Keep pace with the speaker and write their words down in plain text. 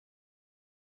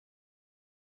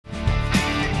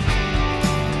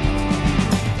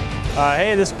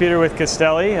Hey, this is Peter with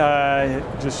Castelli.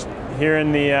 Just here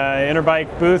in the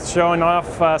Interbike booth showing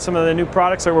off some of the new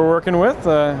products that we're working with,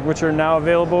 which are now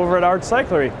available over at Art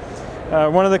Cyclery.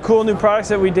 One of the cool new products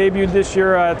that we debuted this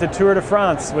year at the Tour de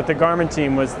France with the Garmin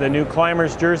team was the new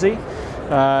Climbers jersey.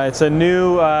 It's a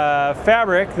new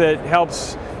fabric that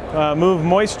helps move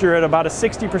moisture at about a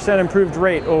 60% improved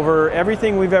rate over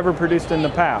everything we've ever produced in the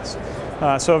past.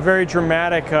 So a very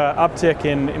dramatic uptick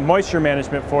in moisture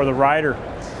management for the rider.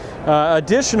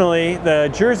 Additionally, the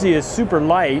jersey is super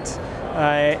light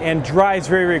and dries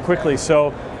very, very quickly.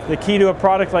 So the key to a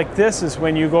product like this is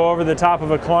when you go over the top of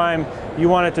a climb, you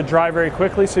want it to dry very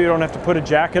quickly so you don't have to put a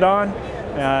jacket on.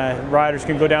 Riders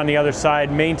can go down the other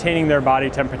side, maintaining their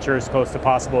body temperature as close to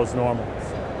possible as normal.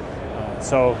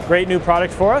 So great new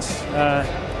product for us.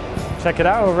 Check it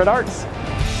out over at Arts.